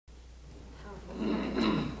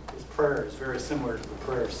prayer is very similar to the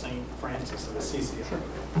prayer of St. Francis of Assisi. Sure.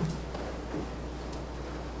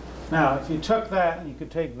 Now, if you took that and you could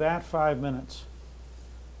take that 5 minutes,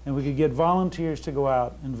 and we could get volunteers to go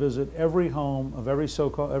out and visit every home of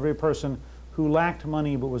every person who lacked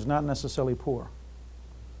money but was not necessarily poor.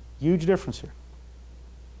 Huge difference here.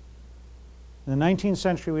 In the 19th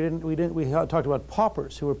century, we talked about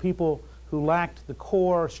paupers, who were people who lacked the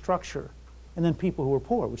core structure, and then people who were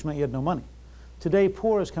poor, which meant you had no money. Today,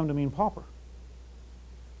 poor has come to mean pauper.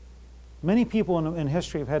 Many people in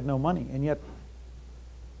history have had no money, and yet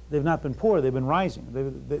they've not been poor, they've been rising.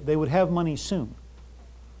 They would have money soon.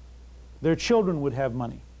 Their children would have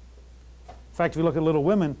money. In fact, if you look at Little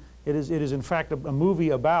Women, it is in fact a movie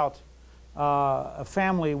about a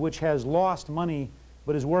family which has lost money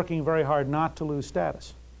but is working very hard not to lose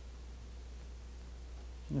status.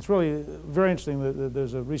 And it's really very interesting.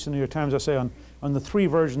 There's a recent New York Times essay on the 3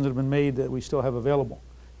 versions that have been made that we still have available,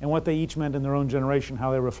 and what they each meant in their own generation,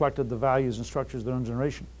 how they reflected the values and structures of their own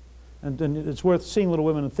generation. And it's worth seeing Little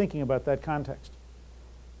Women and thinking about that context.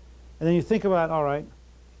 And then you think about, all right,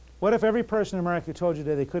 what if every person in America who told you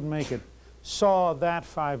today they couldn't make it saw that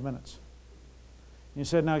 5 minutes? And you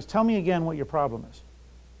said, now tell me again what your problem is.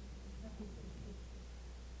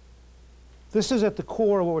 This is at the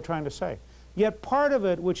core of what we're trying to say. Yet part of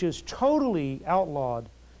it, which is totally outlawed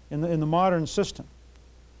in the modern system,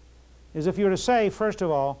 is if you were to say, first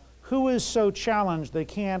of all, who is so challenged they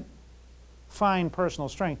can't find personal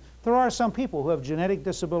strength? There are some people who have genetic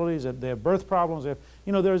disabilities, they have birth problems.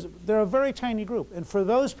 They're a very tiny group. And for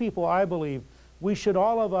those people, I believe, we should,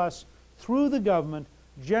 all of us, through the government,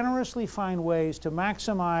 generously find ways to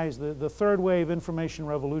maximize the third wave information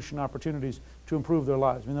revolution opportunities to improve their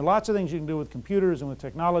lives. I mean, there are lots of things you can do with computers and with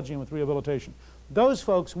technology and with rehabilitation. Those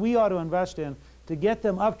folks we ought to invest in to get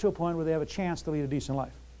them up to a point where they have a chance to lead a decent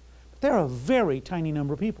life. But they're a very tiny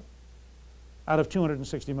number of people out of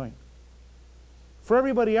 260 million. For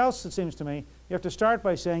everybody else, it seems to me, you have to start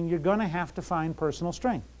by saying you're going to have to find personal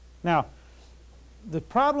strength. Now, the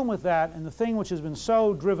problem with that, and the thing which has been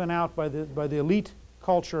so driven out by the elite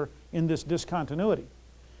culture in this discontinuity,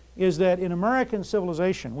 is that in American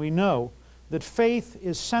civilization we know that faith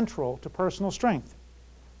is central to personal strength.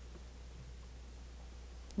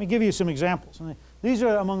 Let me give you some examples. These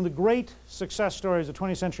are among the great success stories of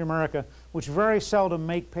 20th century America, which very seldom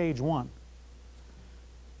make page 1.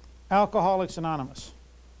 Alcoholics Anonymous.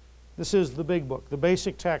 This is the big book, the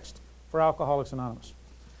basic text for Alcoholics Anonymous.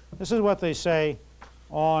 This is what they say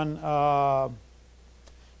on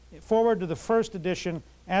forward to the first edition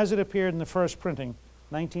as it appeared in the first printing,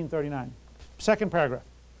 1939. Second paragraph.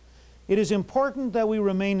 It is important that we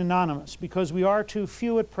remain anonymous because we are too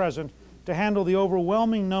few at present to handle the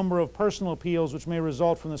overwhelming number of personal appeals which may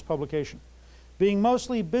result from this publication. Being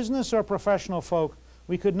mostly business or professional folk,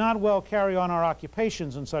 we could not well carry on our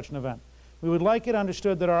occupations in such an event. We would like it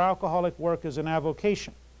understood that our alcoholic work is an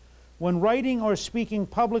avocation. When writing or speaking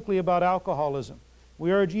publicly about alcoholism,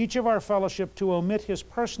 we urge each of our fellowship to omit his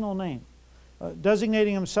personal name,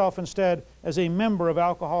 designating himself instead as a member of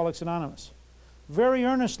Alcoholics Anonymous. Very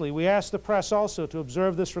earnestly, we ask the press also to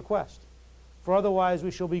observe this request, for otherwise we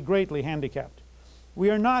shall be greatly handicapped. We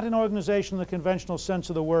are not an organization in the conventional sense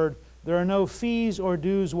of the word. There are no fees or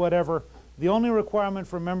dues whatever. The only requirement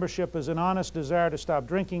for membership is an honest desire to stop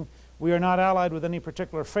drinking. We are not allied with any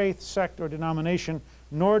particular faith, sect, or denomination,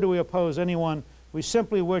 nor do we oppose anyone. We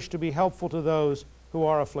simply wish to be helpful to those who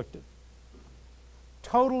are afflicted.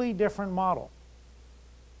 Totally different model.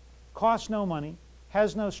 Costs no money,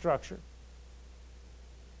 has no structure,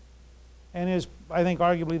 and is, I think,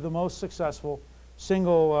 arguably the most successful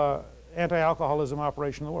single anti-alcoholism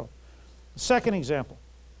operation in the world. Second example,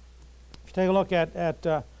 if you take a look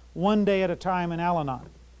at One Day at a Time in Al-Anon,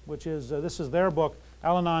 which is, this is their book.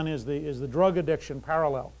 Al-Anon is the drug addiction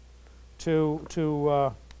parallel to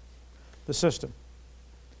the system.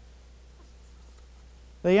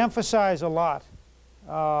 They emphasize a lot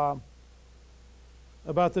about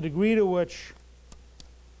the degree to which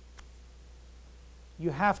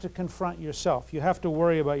you have to confront yourself. You have to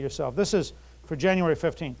worry about yourself. This is for January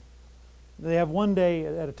 15th. They have one day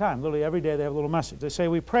at a time. Literally every day they have a little message. They say,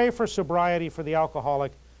 we pray for sobriety for the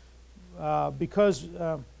alcoholic because,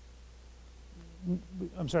 I'm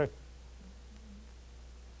sorry,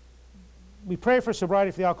 we pray for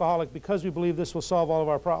sobriety for the alcoholic because we believe this will solve all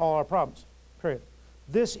our problems, period.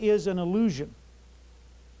 This is an illusion.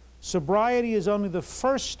 Sobriety is only the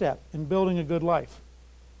first step in building a good life.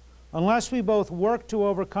 Unless we both work to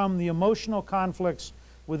overcome the emotional conflicts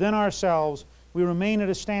within ourselves, we remain at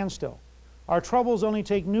a standstill. Our troubles only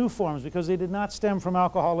take new forms because they did not stem from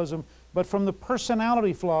alcoholism, but from the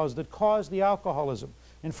personality flaws that caused the alcoholism.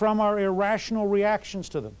 and from our irrational reactions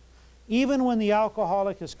to them. Even when the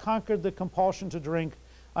alcoholic has conquered the compulsion to drink,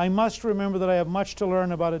 I must remember that I have much to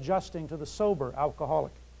learn about adjusting to the sober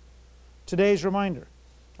alcoholic. Today's reminder: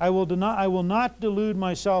 I will not delude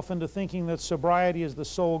myself into thinking that sobriety is the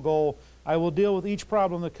sole goal. I will deal with each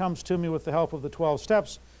problem that comes to me with the help of the 12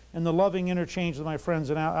 steps and the loving interchange with my friends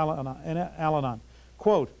in Al-Anon.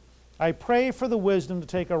 Quote, I pray for the wisdom to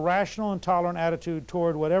take a rational and tolerant attitude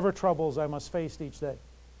toward whatever troubles I must face each day.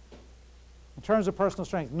 In terms of personal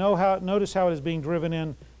strength, notice how it is being driven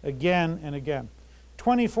in again and again.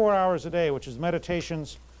 24 hours a day, which is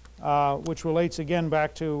meditations, which relates again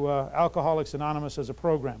back to Alcoholics Anonymous as a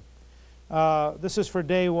program. This is for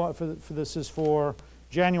day one. This is for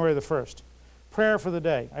January the 1st. Prayer for the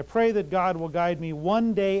day. I pray that God will guide me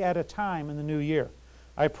one day at a time in the new year.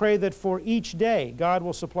 I pray that for each day God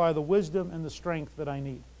will supply the wisdom and the strength that I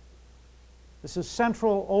need. This is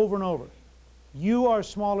central over and over. You are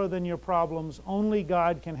smaller than your problems. Only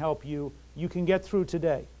God can help you. You can get through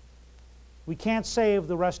today. We can't save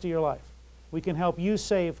the rest of your life. We can help you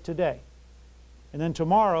save today. And then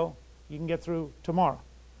tomorrow, you can get through tomorrow.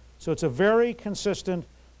 So it's a very consistent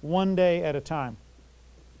one day at a time.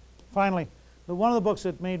 Finally, one of the books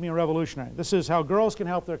that made me a revolutionary. This is How Girls Can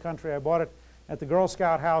Help Their Country. I bought it at the Girl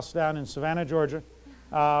Scout house down in Savannah, Georgia,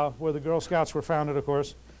 where the Girl Scouts were founded, of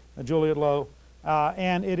course, Juliet Lowe.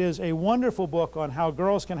 And it is a wonderful book on how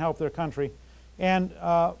girls can help their country. And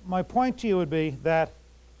my point to you would be that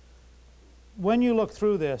when you look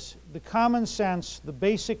through this, the common sense, the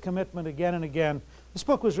basic commitment again and again. This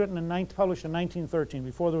book was written published in 1913,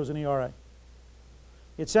 before there was an ERA.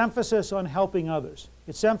 Its emphasis on helping others.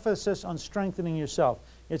 Its emphasis on strengthening yourself.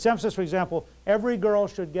 Its emphasis, for example, every girl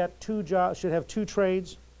should get should have 2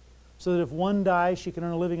 trades, so that if one dies, she can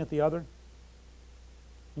earn a living at the other.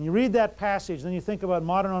 When you read that passage, then you think about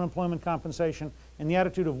modern unemployment compensation and the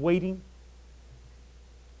attitude of waiting.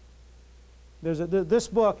 This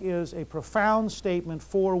book is a profound statement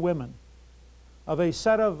for women of a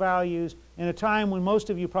set of values in a time when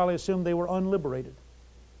most of you probably assumed they were unliberated.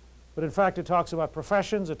 But in fact, it talks about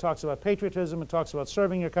professions, it talks about patriotism, it talks about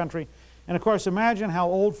serving your country. And of course, imagine how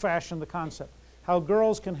old-fashioned the concept, how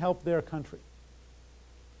girls can help their country,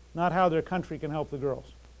 not how their country can help the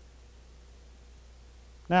girls.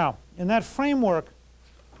 Now, in that framework,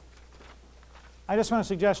 I just want to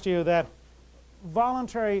suggest to you that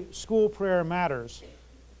voluntary school prayer matters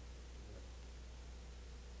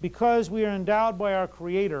because we are endowed by our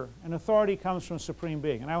Creator, and authority comes from a Supreme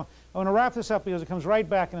Being. And I want to wrap this up because it comes right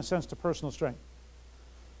back, in a sense, to personal strength.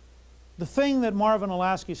 The thing that Marvin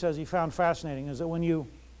Olasky says he found fascinating is that when you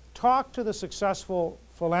talk to the successful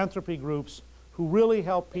philanthropy groups who really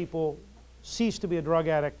help people cease to be a drug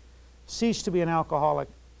addict, cease to be an alcoholic,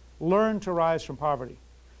 learn to rise from poverty,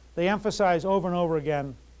 they emphasize over and over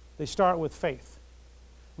again, they start with faith.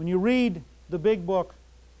 When you read the big book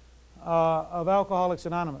of Alcoholics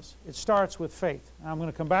Anonymous, it starts with faith. And I'm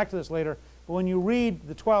going to come back to this later, but when you read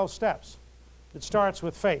the 12 steps, it starts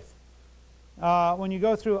with faith. When you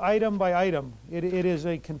go through item by item, it is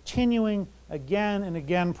a continuing again and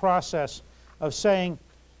again process of saying,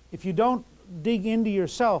 if you don't dig into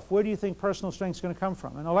yourself, where do you think personal strength is going to come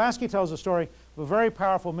from? And Olasky tells a story of a very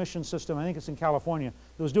powerful mission system, I think it's in California,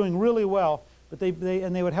 that was doing really well, but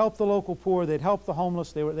they would help the local poor, they'd help the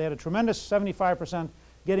homeless, they had a tremendous 75%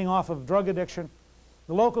 getting off of drug addiction.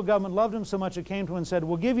 The local government loved him so much it came to him and said,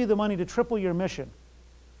 we'll give you the money to triple your mission,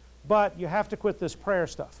 but you have to quit this prayer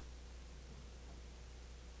stuff.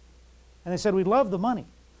 And they said, we'd love the money,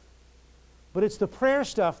 but it's the prayer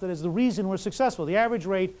stuff that is the reason we're successful. The average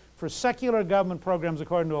rate for secular government programs,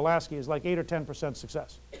 according to Olasky, is like 8 or 10%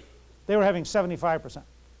 success. They were having 75%.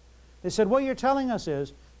 They said, what you're telling us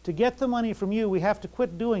is, to get the money from you, we have to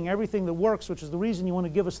quit doing everything that works, which is the reason you want to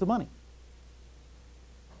give us the money.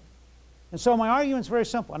 And so my argument is very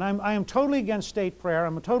simple, and I am totally against state prayer,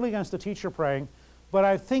 I'm totally against the teacher praying, but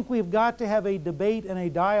I think we've got to have a debate and a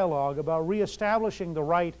dialogue about reestablishing the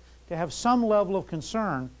right to have some level of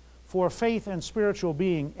concern for faith and spiritual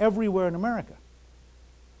being everywhere in America.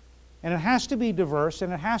 And it has to be diverse,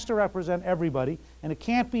 and it has to represent everybody, and it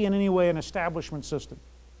can't be in any way an establishment system.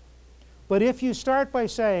 But if you start by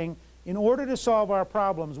saying, in order to solve our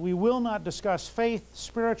problems, we will not discuss faith,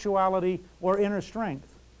 spirituality, or inner strength,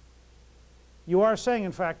 you are saying,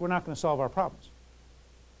 in fact, we're not going to solve our problems.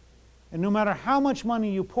 And no matter how much money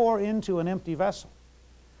you pour into an empty vessel,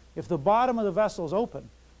 if the bottom of the vessel is open,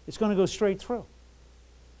 it's going to go straight through.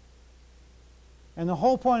 And the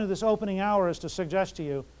whole point of this opening hour is to suggest to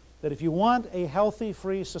you that if you want a healthy,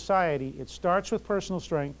 free society, it starts with personal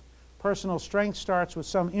strength. Personal strength starts with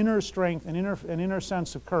some inner strength, an inner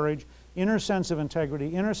sense of courage, inner sense of integrity,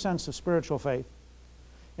 inner sense of spiritual faith.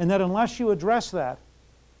 And that unless you address that,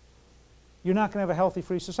 you're not going to have a healthy,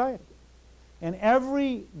 free society. And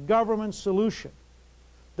every government solution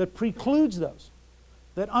that precludes those,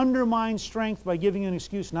 that undermines strength by giving you an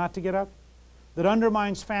excuse not to get up, that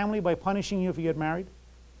undermines family by punishing you if you get married,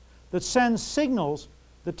 that sends signals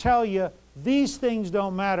that tell you these things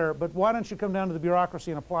don't matter, but why don't you come down to the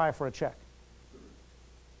bureaucracy and apply for a check,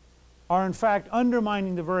 are in fact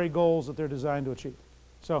undermining the very goals that they're designed to achieve.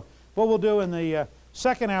 So what we'll do in the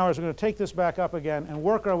second hour is we're going to take this back up again and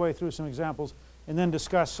work our way through some examples and then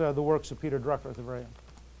discuss the works of Peter Drucker at the very end.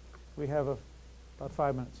 We have about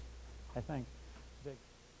 5 minutes, I think.